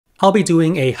I'll be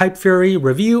doing a Hypefury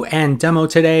review and demo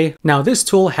today. Now this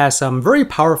tool has some very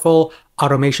powerful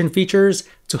automation features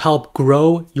to help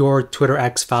grow your Twitter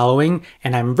X following,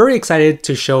 and I'm very excited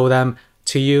to show them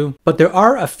to you. But there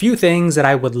are a few things that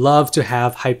I would love to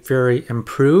have Hypefury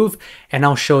improve, and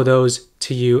I'll show those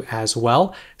to you as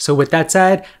well. So with that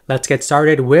said, let's get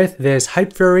started with this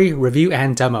Hypefury review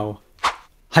and demo.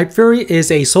 Hypefury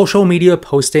is a social media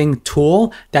posting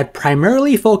tool that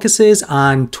primarily focuses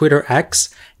on Twitter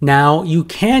X. Now, you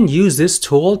can use this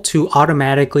tool to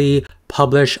automatically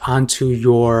publish onto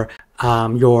your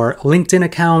LinkedIn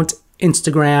account,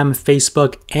 Instagram,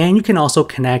 Facebook, and you can also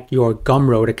connect your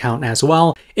Gumroad account as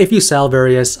well if you sell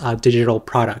various digital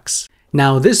products.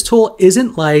 Now, this tool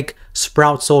isn't like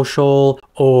Sprout Social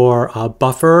or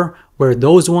Buffer, where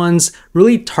those ones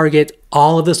really target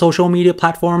all of the social media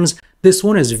platforms. This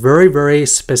one is very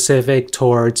specific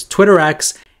towards Twitter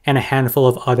X and a handful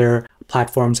of other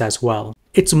platforms as well.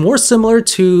 It's more similar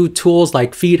to tools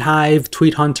like FeedHive,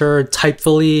 TweetHunter,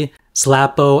 Typefully,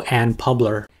 Slapo, and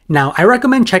Publer. Now, I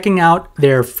recommend checking out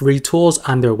their free tools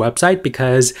on their website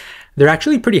because they're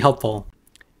actually pretty helpful.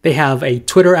 They have a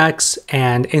Twitter X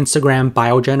and Instagram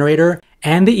bio generator,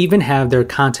 and they even have their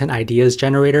content ideas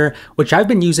generator, which I've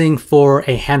been using for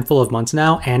a handful of months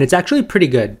now, and it's actually pretty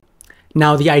good.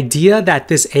 Now, the idea that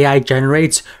this AI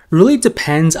generates really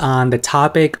depends on the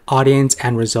topic, audience,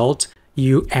 and result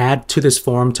you add to this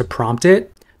form to prompt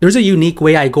it. There's a unique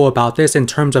way I go about this in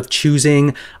terms of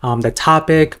choosing the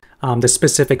topic, the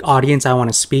specific audience I want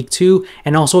to speak to,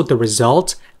 and also the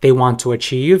result they want to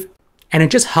achieve. And it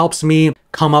just helps me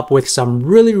come up with some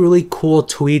really cool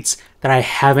tweets that I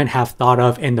haven't have thought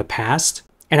of in the past.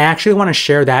 And I actually want to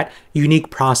share that unique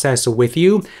process with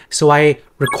you. So I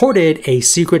recorded a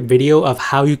secret video of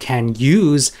how you can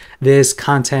use this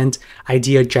content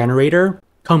idea generator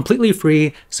completely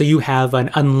free, so you have an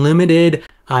unlimited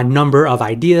number of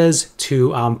ideas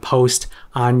to post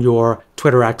on your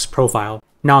Twitter X profile.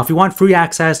 Now, if you want free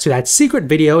access to that secret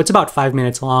video, it's about 5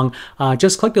 minutes long.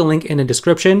 Just click the link in the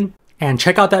description and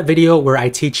check out that video where I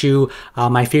teach you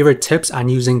my favorite tips on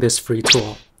using this free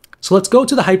tool. So let's go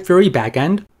to the Hypefury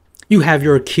backend. You have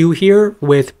your queue here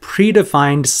with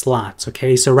predefined slots,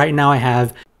 okay? So right now I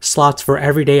have slots for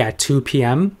every day at 2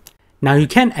 p.m. Now you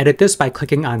can edit this by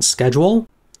clicking on schedule.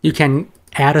 You can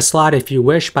add a slot if you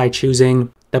wish by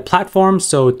choosing the platform.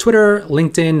 So Twitter,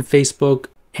 LinkedIn, Facebook,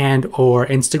 and or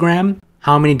Instagram.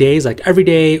 How many days, like every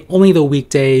day, only the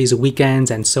weekdays,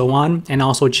 weekends, and so on. And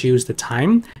also choose the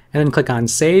time and then click on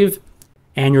save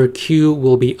and your queue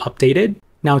will be updated.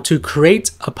 Now to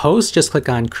create a post, just click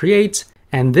on create.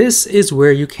 And this is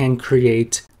where you can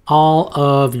create all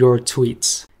of your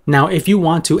tweets. Now, if you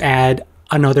want to add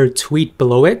another tweet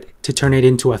below it to turn it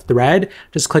into a thread,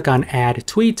 just click on add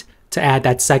tweet to add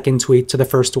that second tweet to the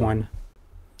first one.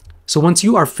 So once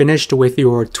you are finished with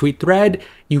your tweet thread,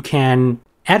 you can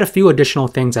add a few additional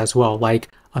things as well, like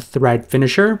a thread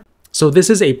finisher. So this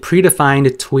is a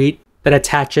predefined tweet that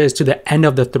attaches to the end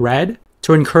of the thread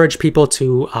to encourage people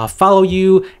to follow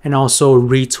you and also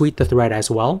retweet the thread as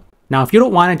well. Now, if you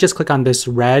don't want to just click on this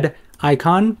red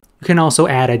icon, you can also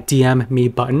add a DM me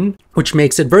button, which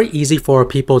makes it very easy for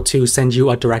people to send you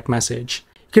a direct message.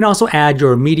 You can also add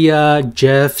your media,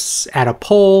 GIFs, add a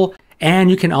poll,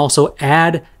 and you can also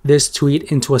add this tweet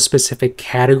into a specific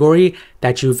category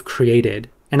that you've created.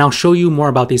 And I'll show you more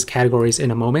about these categories in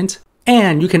a moment.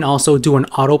 And you can also do an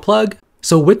auto plug.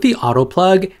 So with the auto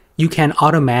plug, you can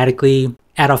automatically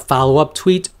add a follow-up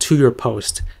tweet to your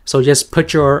post. So just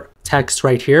put your text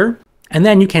right here, and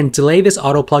then you can delay this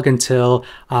auto plug until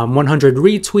 100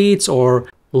 retweets or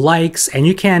likes, and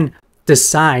you can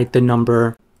decide the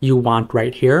number you want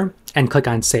right here and click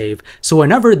on save. So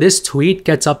whenever this tweet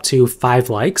gets up to 5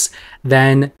 likes,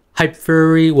 then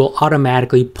Hypefury will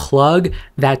automatically plug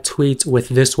that tweet with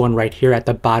this one right here at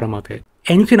the bottom of it.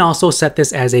 And you can also set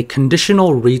this as a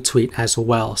conditional retweet as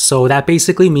well. So that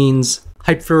basically means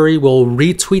Hypefury will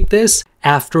retweet this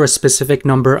after a specific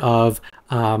number of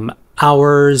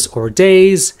hours or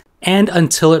days and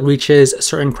until it reaches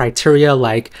certain criteria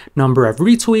like number of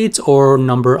retweets or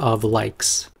number of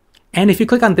likes. And if you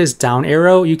click on this down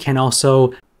arrow, you can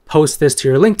also post this to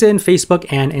your LinkedIn, Facebook,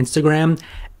 and Instagram.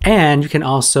 And you can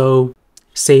also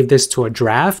save this to a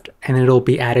draft and it'll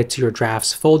be added to your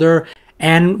drafts folder.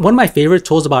 And one of my favorite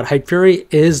tools about Hypefury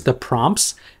is the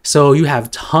prompts. So you have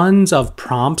tons of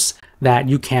prompts that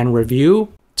you can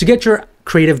review to get your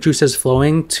creative juices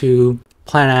flowing to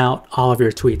plan out all of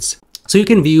your tweets. So you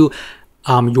can view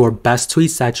your best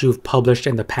tweets that you've published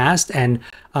in the past and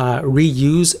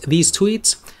reuse these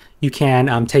tweets. You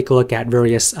can take a look at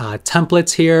various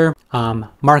templates here,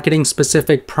 marketing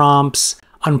specific prompts,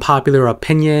 unpopular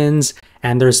opinions,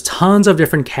 and there's tons of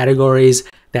different categories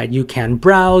that you can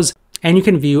browse, and you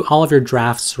can view all of your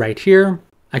drafts right here.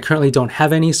 I currently don't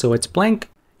have any, so it's blank.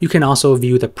 You can also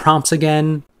view the prompts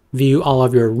again, view all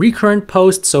of your recurrent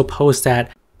posts, so posts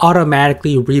that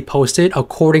automatically reposted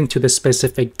according to the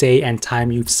specific day and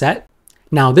time you've set.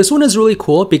 Now, this one is really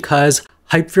cool because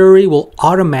Hypefury will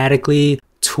automatically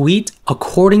tweet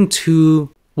according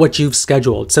to what you've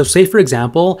scheduled. So say, for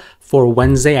example, for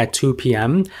Wednesday at 2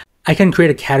 p.m., I can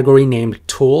create a category named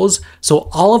tools. So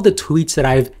all of the tweets that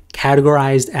I've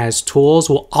categorized as tools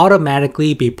will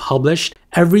automatically be published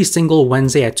every single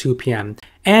Wednesday at 2 p.m.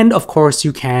 And of course,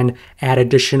 you can add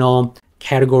additional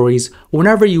categories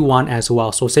whenever you want as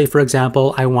well. So say, for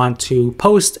example, I want to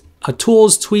post a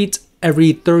tools tweet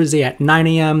every Thursday at 9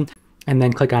 a.m. and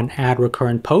then click on add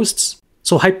recurrent posts.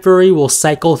 So Hypefury will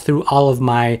cycle through all of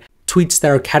my tweets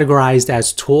that are categorized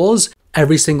as tools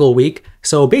every single week.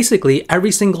 So basically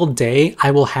every single day I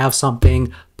will have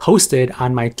something posted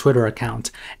on my Twitter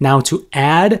account. Now to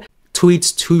add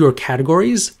tweets to your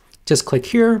categories, just click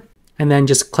here and then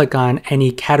just click on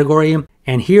any category.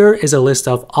 And here is a list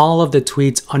of all of the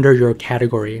tweets under your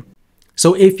category.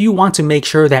 So if you want to make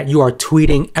sure that you are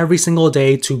tweeting every single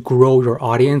day to grow your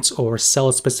audience or sell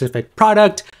a specific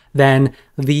product, then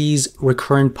these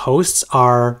recurrent posts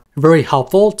are very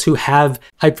helpful to have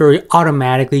Hypefury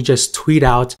automatically just tweet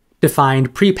out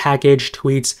defined prepackaged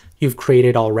tweets you've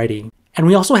created already. And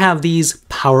we also have these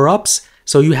power-ups.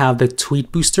 So you have the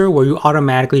tweet booster where you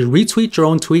automatically retweet your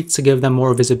own tweets to give them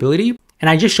more visibility. And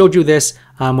I just showed you this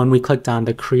when we clicked on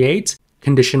the create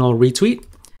conditional retweet.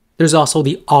 There's also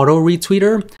the auto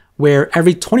retweeter where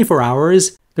every 24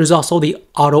 hours, there's also the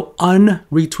auto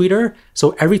unretweeter.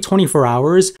 So every 24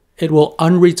 hours, it will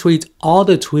unretweet all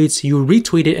the tweets you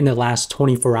retweeted in the last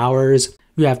 24 hours.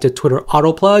 You have the Twitter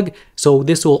auto plug. So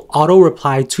this will auto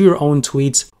reply to your own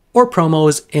tweets or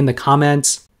promos in the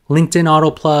comments. LinkedIn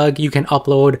auto plug, you can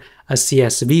upload a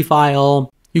CSV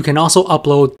file. You can also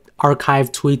upload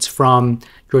archived tweets from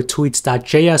your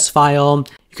tweets.js file.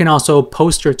 You can also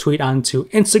post your tweet onto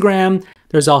Instagram.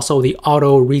 There's also the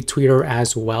auto retweeter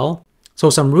as well. So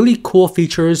some really cool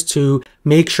features to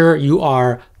make sure you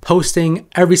are posting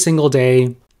every single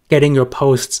day, getting your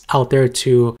posts out there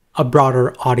to a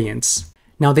broader audience.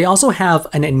 Now they also have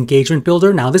an engagement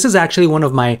builder. Now this is actually one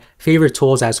of my favorite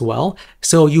tools as well.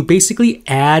 So you basically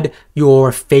add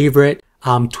your favorite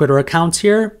Twitter accounts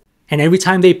here, and every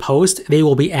time they post, they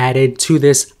will be added to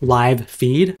this live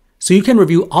feed. So you can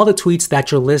review all the tweets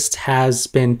that your list has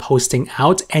been posting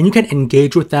out, and you can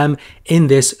engage with them in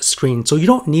this screen. So you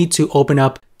don't need to open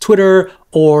up Twitter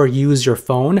or use your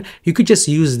phone. You could just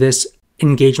use this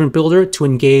engagement builder to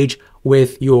engage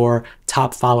with your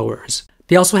top followers.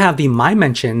 They also have the My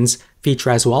Mentions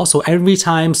feature as well. So every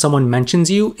time someone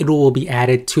mentions you, it will be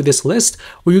added to this list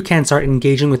where you can start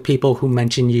engaging with people who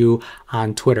mention you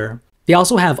on Twitter. They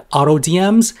also have auto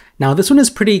DMs. Now this one is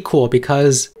pretty cool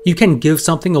because you can give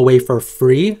something away for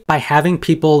free by having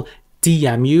people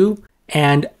DM you,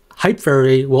 and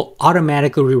Hypefury will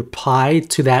automatically reply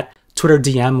to that Twitter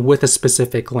DM with a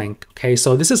specific link. Okay,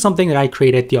 so this is something that I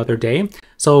created the other day.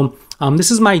 So this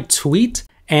is my tweet,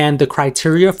 and the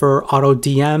criteria for auto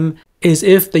DM is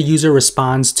if the user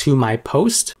responds to my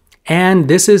post. And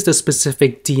this is the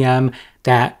specific DM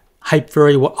that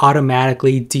Hypefury will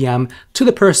automatically DM to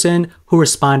the person who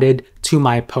responded to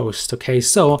my post. Okay,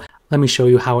 so let me show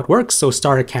you how it works. So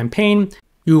start a campaign,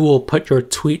 you will put your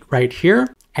tweet right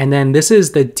here. And then this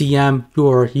is the DM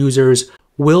your users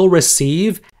will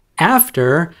receive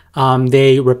after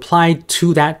they replied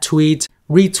to that tweet,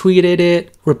 retweeted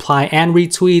it, reply and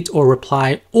retweet, or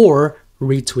reply or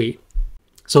retweet.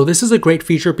 So this is a great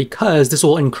feature because this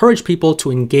will encourage people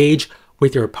to engage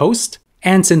with your post.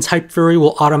 And since Hypefury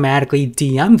will automatically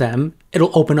DM them,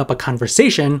 it'll open up a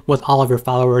conversation with all of your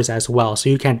followers as well. So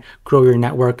you can grow your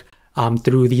network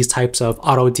through these types of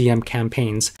auto DM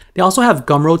campaigns. They also have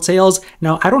Gumroad sales.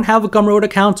 Now, I don't have a Gumroad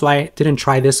account, so I didn't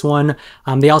try this one.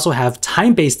 They also have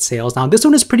time-based sales. Now, this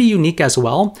one is pretty unique as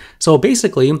well. So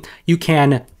basically, you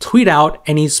can tweet out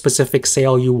any specific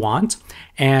sale you want,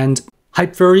 and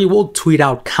Hypefury will tweet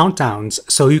out countdowns.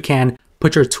 So you can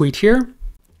put your tweet here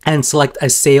and select a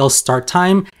sale start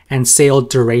time and sale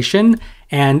duration,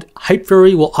 and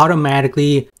Hypefury will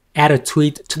automatically add a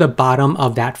tweet to the bottom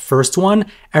of that first one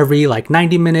every like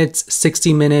 90 minutes,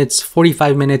 60 minutes,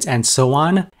 45 minutes, and so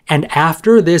on. And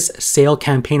after this sale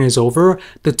campaign is over,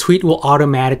 the tweet will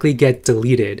automatically get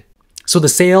deleted. So the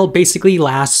sale basically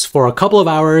lasts for a couple of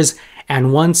hours,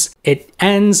 and once it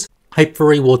ends,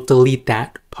 Hypefury will delete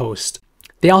that post.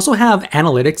 They also have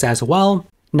analytics as well.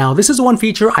 Now, this is one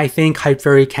feature I think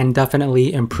Hypefury can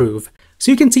definitely improve. So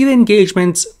you can see the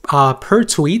engagements per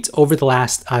tweet over the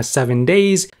last 7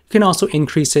 days. You can also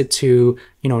increase it to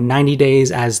 90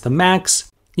 days as the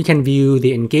max. You can view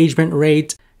the engagement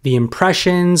rate, the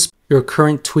impressions, your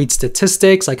current tweet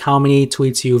statistics, like how many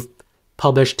tweets you've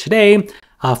published today,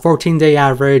 14-day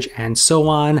average, and so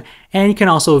on. And you can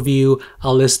also view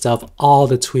a list of all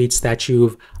the tweets that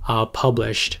you've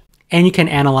published. And you can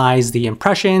analyze the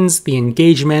impressions, the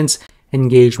engagements,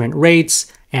 engagement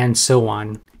rates, and so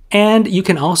on. And you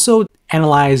can also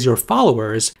analyze your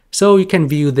followers. So you can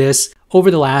view this over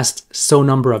the last so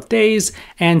number of days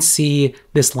and see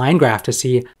this line graph to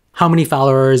see how many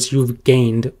followers you've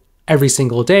gained every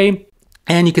single day.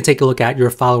 And you can take a look at your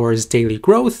followers' daily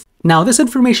growth. Now, this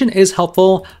information is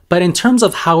helpful, but in terms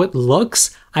of how it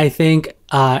looks, I think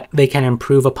they can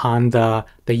improve upon the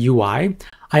UI.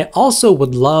 I also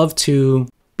would love to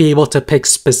be able to pick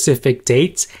specific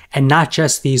dates and not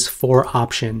just these 4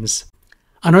 options.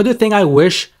 Another thing I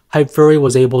wish Hypefury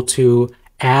was able to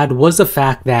add was the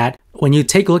fact that when you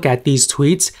take a look at these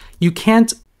tweets, you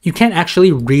can't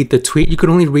actually read the tweet. You can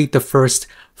only read the first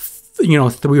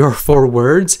 3 or 4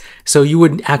 words. So you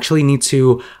would actually need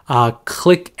to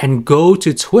click and go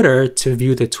to Twitter to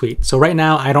view the tweet. So right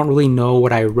now, I don't really know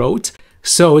what I wrote.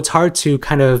 So it's hard to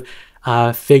kind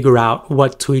of figure out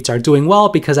what tweets are doing well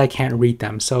because I can't read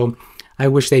them. So I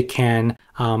wish they can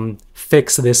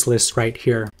fix this list right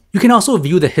here. You can also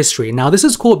view the history. Now this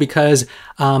is cool because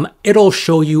it'll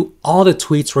show you all the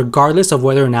tweets regardless of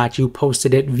whether or not you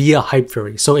posted it via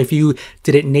Hypefury. So if you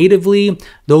did it natively,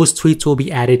 those tweets will be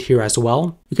added here as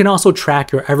well. You can also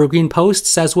track your evergreen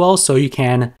posts as well. So you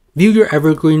can view your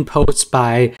evergreen posts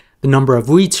by the number of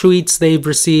retweets they've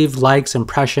received, likes,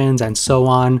 impressions, and so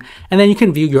on. And then you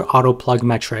can view your auto plug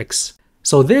metrics.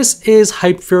 So this is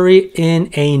Hypefury in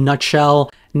a nutshell.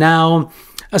 Now,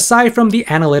 aside from the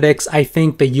analytics, I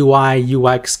think the UI,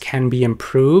 UX can be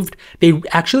improved. They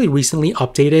actually recently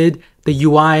updated the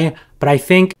UI, but I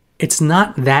think it's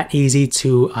not that easy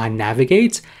to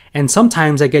navigate. And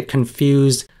sometimes I get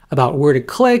confused about where to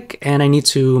click and I need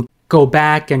to go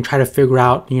back and try to figure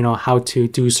out, how to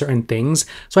do certain things.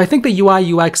 So I think the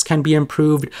UI, UX can be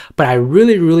improved, but I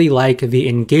really, really like the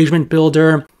engagement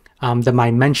builder,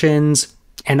 my mentions,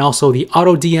 and also the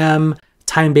auto DM,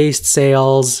 time-based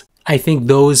sales. I think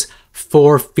those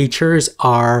 4 features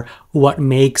are what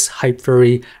makes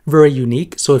Hypefury very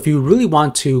unique. So if you really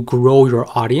want to grow your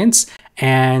audience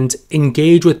and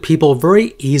engage with people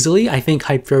very easily, I think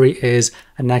Hypefury is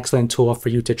an excellent tool for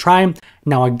you to try.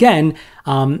 Now, again,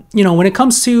 when it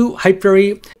comes to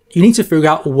Hypefury, you need to figure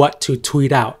out what to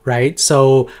tweet out, right?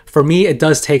 So for me, it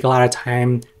does take a lot of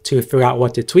time to figure out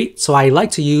what to tweet. So I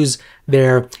like to use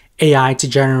their AI to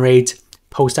generate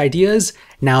post ideas.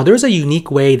 Now, there's a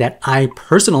unique way that I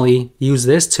personally use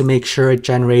this to make sure it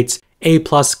generates A+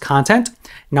 content.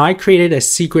 Now, I created a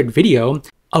secret video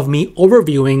of me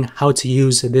overviewing how to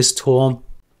use this tool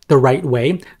the right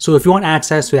way. So if you want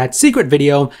access to that secret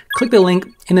video, click the link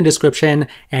in the description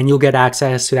and you'll get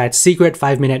access to that secret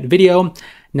 5-minute video.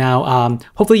 Now,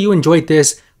 hopefully you enjoyed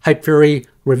this Hypefury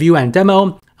review and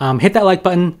demo. Hit that like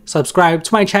button, subscribe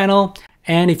to my channel,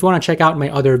 and if you want to check out my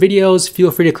other videos, feel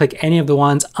free to click any of the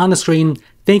ones on the screen.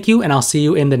 Thank you, and I'll see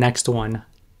you in the next one.